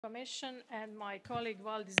Commission and my colleague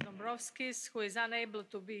Valdis Dombrovskis, who is unable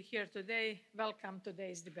to be here today, welcome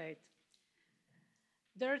today's debate.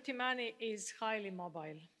 Dirty money is highly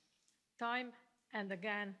mobile. Time and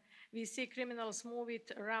again, we see criminals move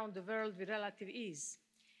it around the world with relative ease.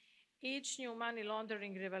 Each new money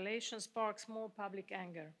laundering revelation sparks more public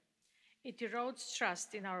anger. It erodes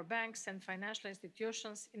trust in our banks and financial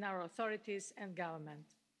institutions, in our authorities and government.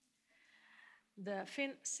 The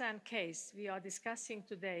FinCEN case we are discussing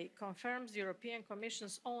today confirms the European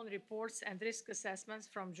Commission's own reports and risk assessments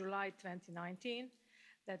from July 2019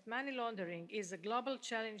 that money laundering is a global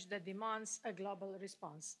challenge that demands a global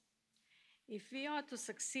response. If we are to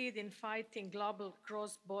succeed in fighting global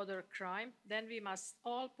cross-border crime, then we must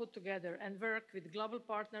all put together and work with global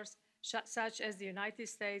partners such as the United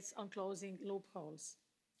States on closing loopholes.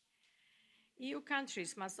 EU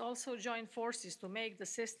countries must also join forces to make the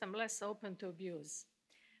system less open to abuse.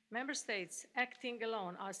 Member States acting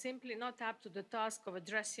alone are simply not up to the task of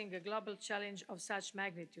addressing a global challenge of such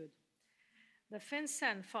magnitude. The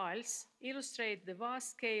FinCEN files illustrate the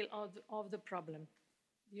vast scale of the problem.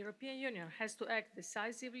 The European Union has to act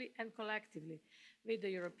decisively and collectively with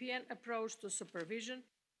the European approach to supervision,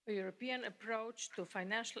 a European approach to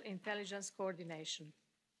financial intelligence coordination.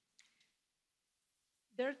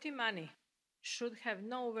 Dirty money should have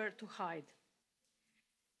nowhere to hide.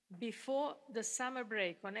 Before the summer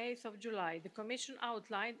break on 8th of July, the Commission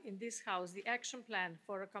outlined in this House the action plan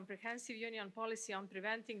for a comprehensive Union policy on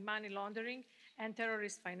preventing money laundering and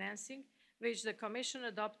terrorist financing, which the Commission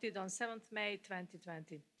adopted on 7th May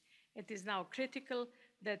 2020. It is now critical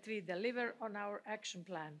that we deliver on our action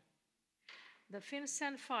plan. The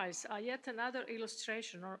FinCEN files are yet another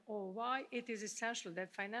illustration of why it is essential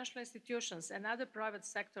that financial institutions and other private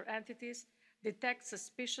sector entities detect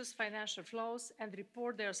suspicious financial flows and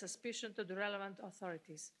report their suspicion to the relevant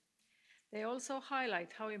authorities. They also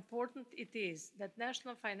highlight how important it is that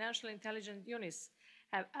national financial intelligence units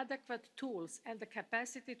have adequate tools and the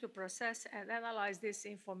capacity to process and analyze this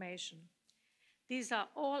information. These are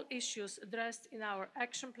all issues addressed in our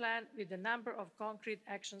action plan with a number of concrete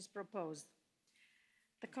actions proposed.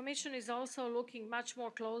 The Commission is also looking much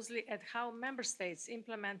more closely at how Member States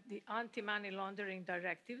implement the anti-money laundering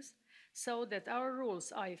directives so that our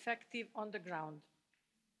rules are effective on the ground.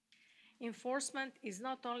 Enforcement is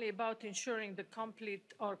not only about ensuring the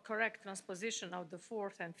complete or correct transposition of the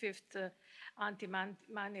fourth and fifth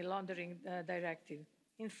anti-money laundering directive.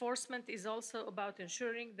 Enforcement is also about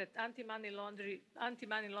ensuring that anti-money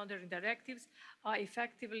laundering directives are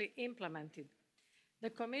effectively implemented. The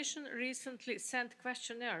Commission recently sent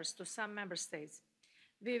questionnaires to some Member States.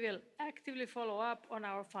 We will actively follow up on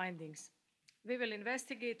our findings. We will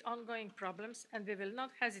investigate ongoing problems and we will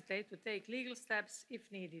not hesitate to take legal steps if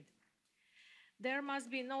needed. There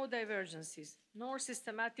must be no divergences, nor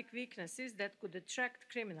systematic weaknesses that could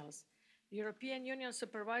attract criminals. The European Union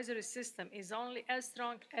supervisory system is only as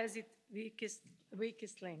strong as its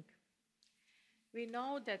weakest link. We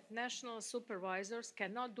know that national supervisors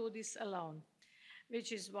cannot do this alone,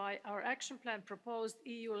 which is why our action plan proposed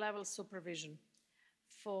EU-level supervision.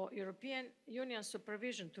 For European Union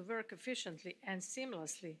supervision to work efficiently and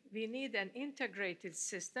seamlessly, we need an integrated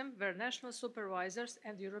system where national supervisors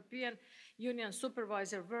and European Union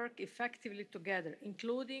supervisor work effectively together,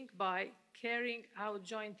 including by carrying out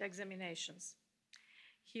joint examinations.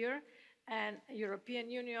 Here, an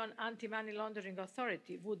European Union anti-money laundering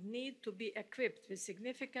authority would need to be equipped with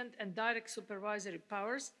significant and direct supervisory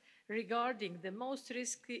powers regarding the most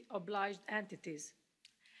risky obliged entities.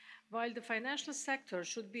 While the financial sector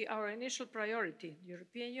should be our initial priority, the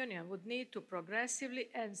European Union would need to progressively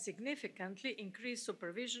and significantly increase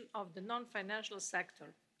supervision of the non-financial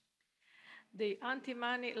sector. The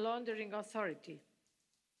Anti-Money Laundering Authority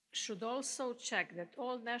should also check that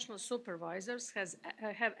all national supervisors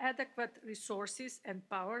have adequate resources and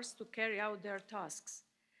powers to carry out their tasks.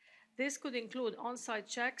 This could include on-site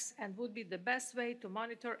checks and would be the best way to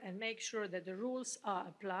monitor and make sure that the rules are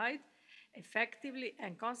applied effectively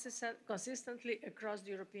and consistently across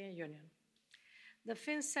the European Union. The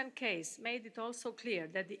FinCEN case made it also clear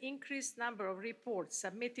that the increased number of reports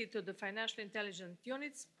submitted to the financial intelligence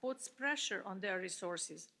units puts pressure on their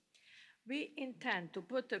resources. We intend to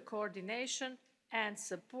put a coordination and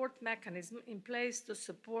support mechanism in place to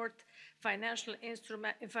support financial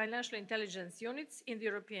intelligence units in the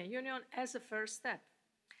European Union as a first step.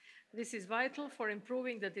 This is vital for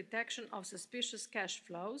improving the detection of suspicious cash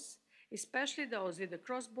flows, especially those with a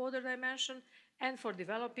cross-border dimension, and for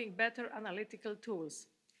developing better analytical tools.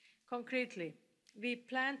 Concretely, we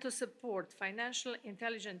plan to support financial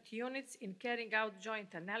intelligence units in carrying out joint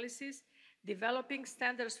analysis, developing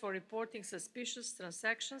standards for reporting suspicious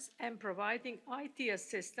transactions, and providing IT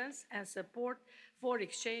assistance and support for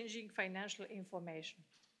exchanging financial information.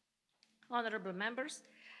 Honourable members,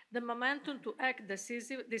 the momentum to act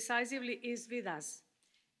decisively is with us.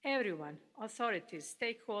 Everyone, authorities,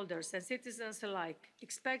 stakeholders and citizens alike,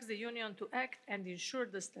 expects the Union to act and ensure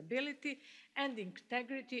the stability and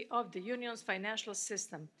integrity of the Union's financial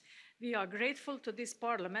system. We are grateful to this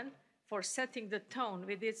Parliament for setting the tone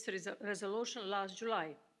with its resolution last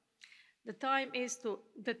July. The time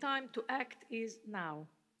to act is now.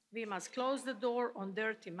 We must close the door on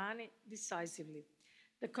dirty money decisively.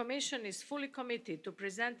 The Commission is fully committed to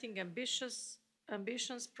presenting ambitious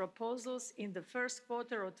proposals in the first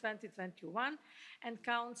quarter of 2021 and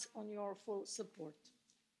counts on your full support.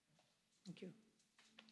 Thank you.